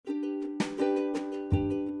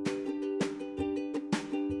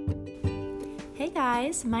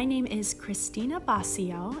guys, my name is Christina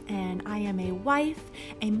Basio, and I am a wife,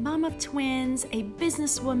 a mom of twins, a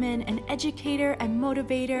businesswoman, an educator and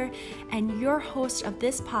motivator, and your host of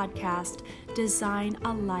this podcast, Design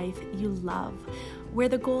a Life You Love, where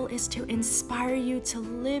the goal is to inspire you to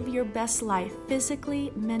live your best life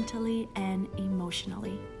physically, mentally, and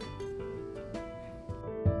emotionally.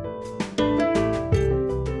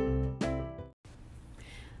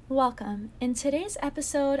 Welcome. In today's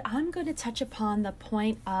episode, I'm going to touch upon the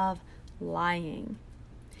point of lying.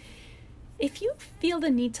 If you feel the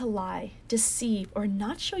need to lie, deceive, or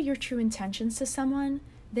not show your true intentions to someone,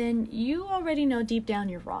 then you already know deep down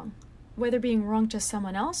you're wrong, whether being wrong to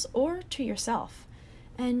someone else or to yourself,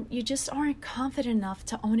 and you just aren't confident enough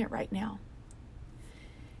to own it right now.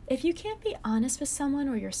 If you can't be honest with someone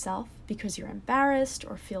or yourself because you're embarrassed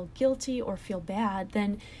or feel guilty or feel bad,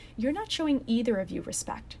 then you're not showing either of you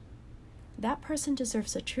respect. That person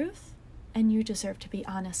deserves the truth, and you deserve to be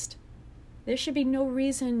honest. There should be no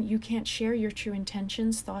reason you can't share your true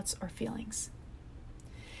intentions, thoughts, or feelings.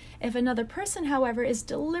 If another person, however, is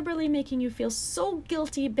deliberately making you feel so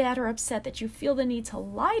guilty, bad, or upset that you feel the need to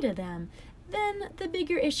lie to them, then the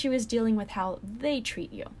bigger issue is dealing with how they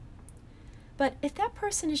treat you. But if that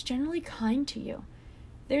person is generally kind to you,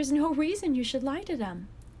 there's no reason you should lie to them.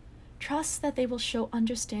 Trust that they will show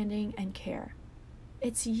understanding and care.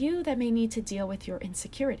 It's you that may need to deal with your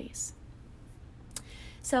insecurities.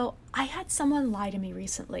 So I had someone lie to me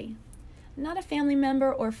recently. Not a family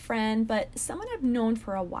member or friend, but someone I've known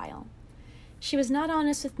for a while. She was not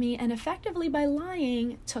honest with me and effectively by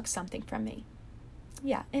lying took something from me.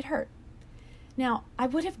 Yeah, it hurt. Now, I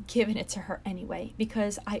would have given it to her anyway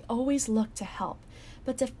because I always look to help.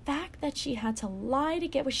 But the fact that she had to lie to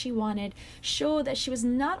get what she wanted showed that she was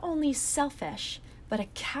not only selfish, but a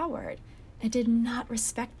coward and did not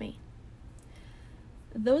respect me.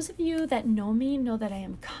 Those of you that know me know that I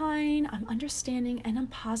am kind, I'm understanding, and I'm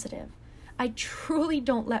positive. I truly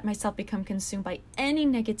don't let myself become consumed by any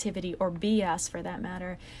negativity or BS for that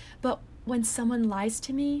matter. But when someone lies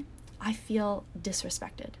to me, I feel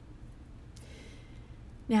disrespected.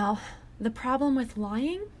 Now, the problem with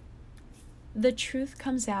lying, the truth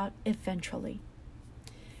comes out eventually.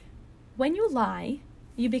 When you lie,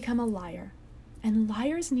 you become a liar, and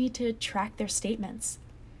liars need to track their statements.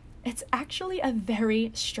 It's actually a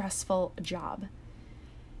very stressful job.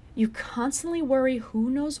 You constantly worry who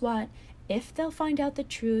knows what, if they'll find out the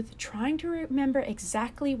truth, trying to remember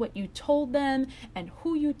exactly what you told them and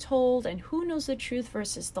who you told and who knows the truth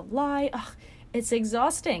versus the lie. It's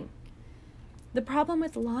exhausting. The problem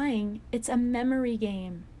with lying, it's a memory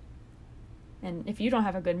game. And if you don't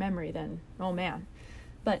have a good memory, then, oh man.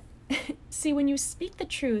 But see, when you speak the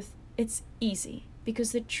truth, it's easy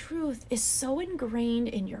because the truth is so ingrained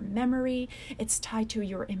in your memory. It's tied to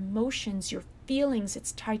your emotions, your feelings.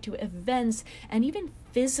 It's tied to events and even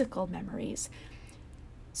physical memories.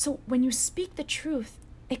 So when you speak the truth,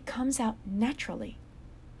 it comes out naturally.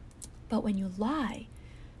 But when you lie,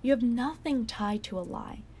 you have nothing tied to a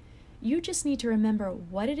lie. You just need to remember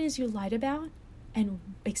what it is you lied about and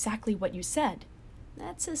exactly what you said.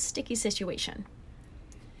 That's a sticky situation.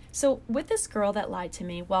 So with this girl that lied to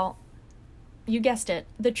me, well, you guessed it,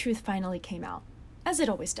 the truth finally came out, as it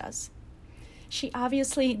always does. She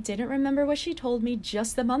obviously didn't remember what she told me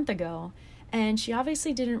just a month ago, and she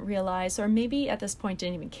obviously didn't realize, or maybe at this point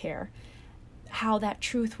didn't even care, how that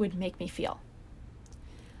truth would make me feel.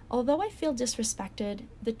 Although I feel disrespected,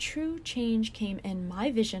 the true change came in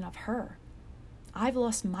my vision of her. I've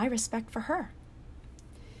lost my respect for her.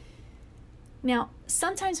 Now,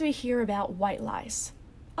 sometimes we hear about white lies.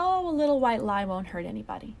 Oh, a little white lie won't hurt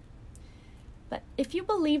anybody. But if you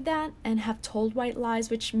believe that and have told white lies,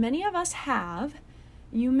 which many of us have,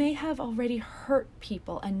 you may have already hurt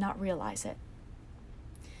people and not realize it.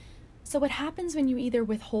 So what happens when you either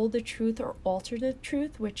withhold the truth or alter the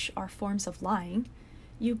truth, which are forms of lying,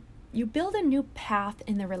 you build a new path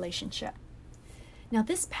in the relationship. Now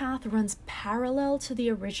this path runs parallel to the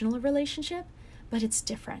original relationship, but it's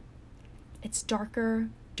different. It's darker,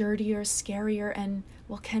 dirtier, scarier, and,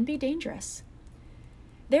 well, can be dangerous.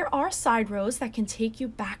 There are side roads that can take you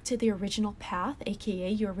back to the original path, aka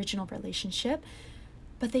your original relationship,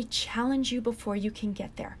 but they challenge you before you can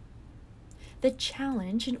get there. The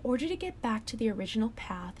challenge, in order to get back to the original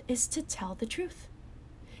path, is to tell the truth,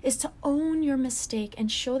 is to own your mistake and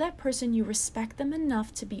show that person you respect them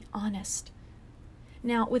enough to be honest.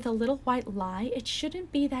 Now, with a little white lie, it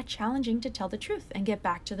shouldn't be that challenging to tell the truth and get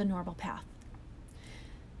back to the normal path.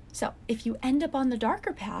 So, if you end up on the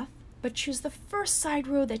darker path, but choose the first side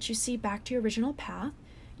road that you see back to your original path,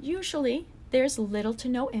 usually there's little to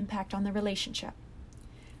no impact on the relationship.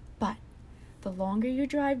 But The longer you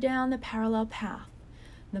drive down the parallel path,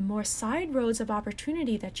 the more side roads of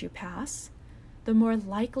opportunity that you pass, the more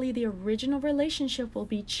likely the original relationship will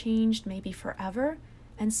be changed, maybe forever,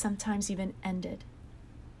 and sometimes even ended.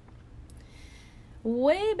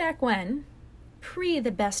 Way back when, pre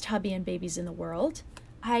the best hubby and babies in the world,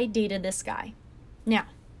 I dated this guy. Now,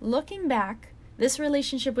 looking back, this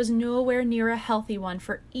relationship was nowhere near a healthy one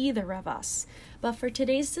for either of us, but for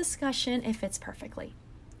today's discussion, it fits perfectly.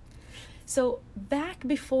 So back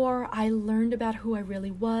before I learned about who I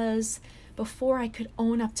really was, before I could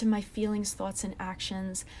own up to my feelings, thoughts, and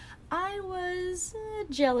actions, I was a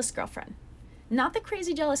jealous girlfriend. Not the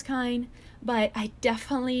crazy jealous kind, but I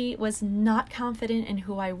definitely was not confident in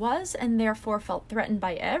who I was and therefore felt threatened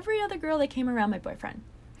by every other girl that came around my boyfriend.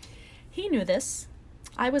 He knew this.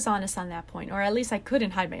 I was honest on that point, or at least I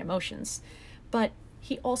couldn't hide my emotions. But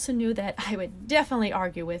he also knew that I would definitely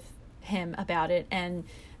argue with him about it, and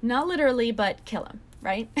not literally, but kill him,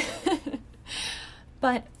 right?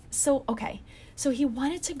 So he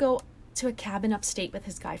wanted to go to a cabin upstate with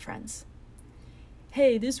his guy friends.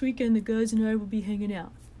 Hey, this weekend the guys and I will be hanging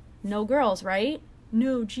out. No girls, right?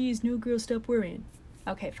 No, geez, no girls, stop worrying.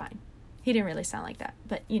 Okay, fine. He didn't really sound like that,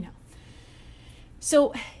 but you know.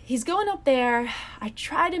 So he's going up there. I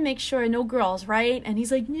try to make sure no girls, right? And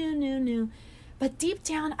he's like, no. But deep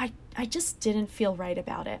down, I just didn't feel right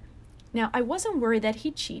about it. Now, I wasn't worried that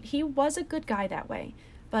he'd cheat. He was a good guy that way.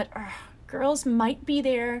 But girls might be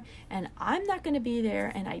there, and I'm not going to be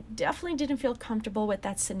there, and I definitely didn't feel comfortable with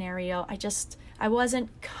that scenario. I wasn't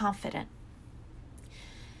confident.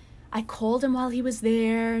 I called him while he was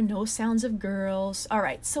there. No sounds of girls. All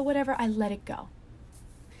right, so whatever, I let it go.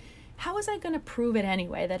 How was I going to prove it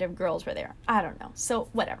anyway that if girls were there? I don't know. So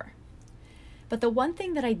whatever. But the one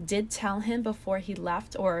thing that I did tell him before he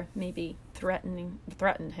left, or maybe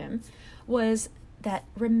threatened him, was that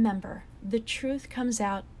remember, the truth comes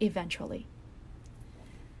out eventually.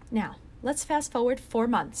 Now, let's fast forward 4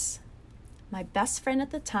 months. My best friend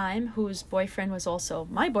at the time, whose boyfriend was also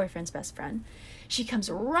my boyfriend's best friend, she comes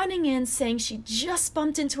running in saying she just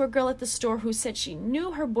bumped into a girl at the store who said she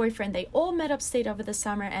knew her boyfriend. They all met upstate over the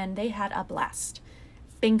summer and they had a blast.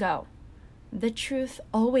 Bingo. The truth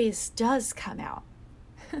always does come out.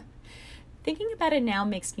 Thinking about it now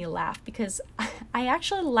makes me laugh because I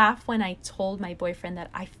actually laughed when I told my boyfriend that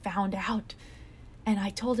I found out. And I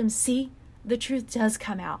told him, see, the truth does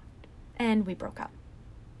come out. And we broke up.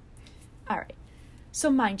 All right. So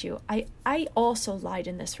mind you, I also lied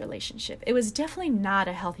in this relationship. It was definitely not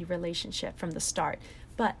a healthy relationship from the start.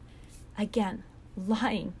 But again,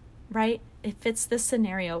 lying, right? It fits this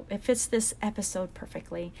scenario. It fits this episode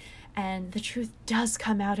perfectly. And the truth does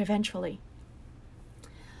come out eventually.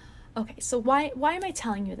 Okay, so why am I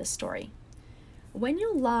telling you this story? When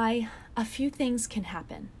you lie, a few things can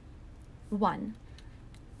happen. 1,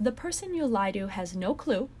 the person you lie to has no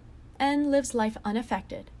clue and lives life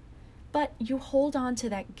unaffected, but you hold on to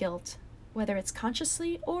that guilt, whether it's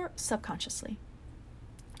consciously or subconsciously.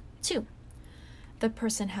 2, the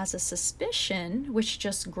person has a suspicion which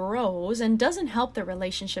just grows and doesn't help the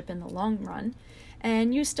relationship in the long run,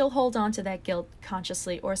 and you still hold on to that guilt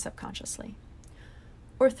consciously or subconsciously.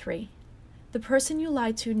 Or 3, the person you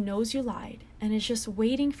lied to knows you lied and is just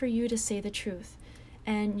waiting for you to say the truth,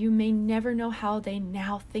 and you may never know how they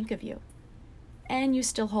now think of you, and you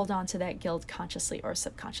still hold on to that guilt consciously or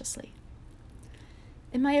subconsciously.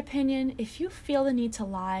 In my opinion, if you feel the need to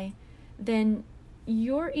lie, then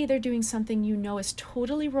you're either doing something you know is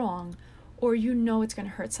totally wrong, or you know it's going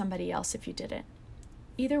to hurt somebody else if you did it.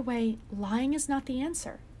 Either way, lying is not the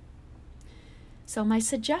answer. So my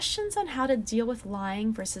suggestions on how to deal with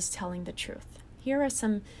lying versus telling the truth. Here are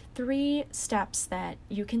some 3 steps that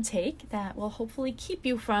you can take that will hopefully keep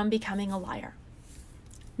you from becoming a liar.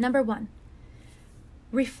 Number 1,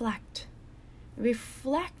 reflect.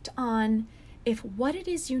 Reflect on if what it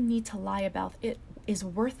is you need to lie about it is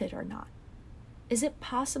worth it or not. Is it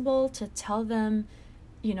possible to tell them,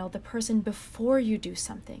 the person before you do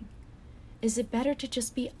something? Is it better to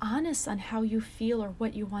just be honest on how you feel or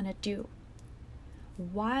what you want to do?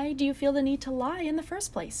 Why do you feel the need to lie in the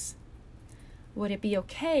first place? Would it be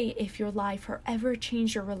okay if your lie forever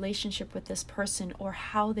changed your relationship with this person or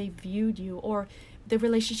how they viewed you or the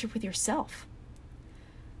relationship with yourself?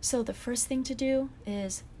 So the first thing to do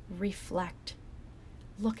is reflect.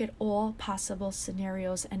 Look at all possible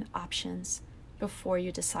scenarios and options before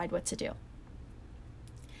you decide what to do.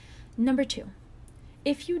 Number 2,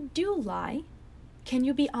 if you do lie, can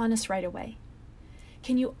you be honest right away?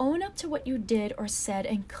 Can you own up to what you did or said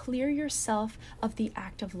and clear yourself of the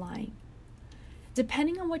act of lying?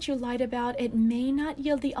 Depending on what you lied about, it may not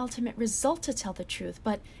yield the ultimate result to tell the truth,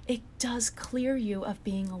 but it does clear you of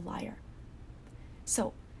being a liar.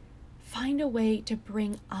 So find a way to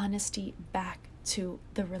bring honesty back to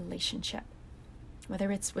the relationship,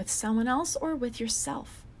 whether it's with someone else or with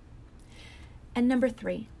yourself. And number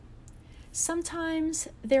 3, sometimes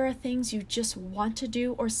there are things you just want to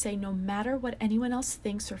do or say no matter what anyone else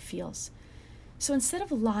thinks or feels. So instead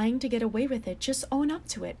of lying to get away with it, just own up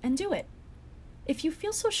to it and do it. If you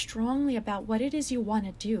feel so strongly about what it is you want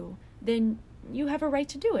to do, then you have a right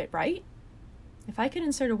to do it, right? If I could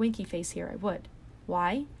insert a winky face here, I would.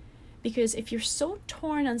 Why? Because if you're so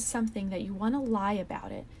torn on something that you want to lie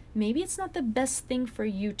about it, maybe it's not the best thing for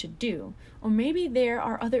you to do, or maybe there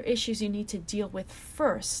are other issues you need to deal with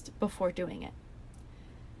first before doing it.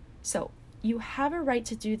 So you have a right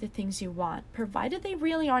to do the things you want, provided they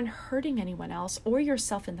really aren't hurting anyone else or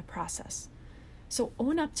yourself in the process. So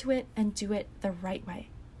own up to it and do it the right way.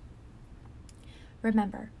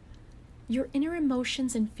 Remember, your inner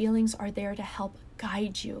emotions and feelings are there to help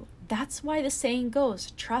guide you. That's why the saying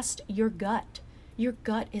goes, trust your gut. Your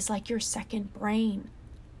gut is like your second brain.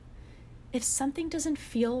 If something doesn't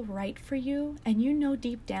feel right for you and you know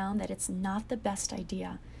deep down that it's not the best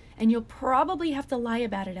idea, and you'll probably have to lie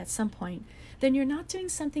about it at some point, then you're not doing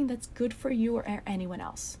something that's good for you or anyone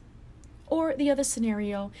else. Or the other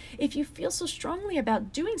scenario, if you feel so strongly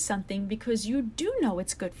about doing something because you do know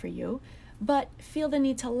it's good for you, but feel the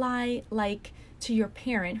need to lie, like to your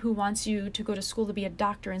parent who wants you to go to school to be a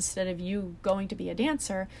doctor instead of you going to be a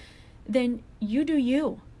dancer, then you do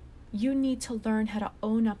you. You need to learn how to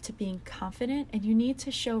own up to being confident, and you need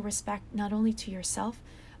to show respect not only to yourself,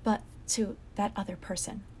 but to that other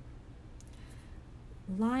person.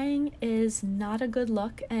 Lying is not a good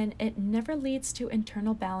look, and it never leads to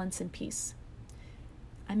internal balance and peace.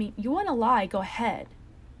 I mean, you want to lie, go ahead.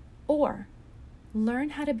 Or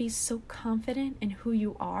learn how to be so confident in who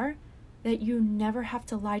you are that you never have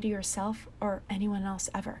to lie to yourself or anyone else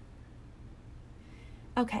ever.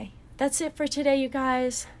 Okay, that's it for today, you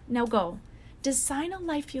guys. Now go. Design a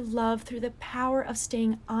life you love through the power of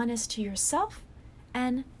staying honest to yourself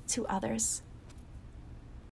and to others.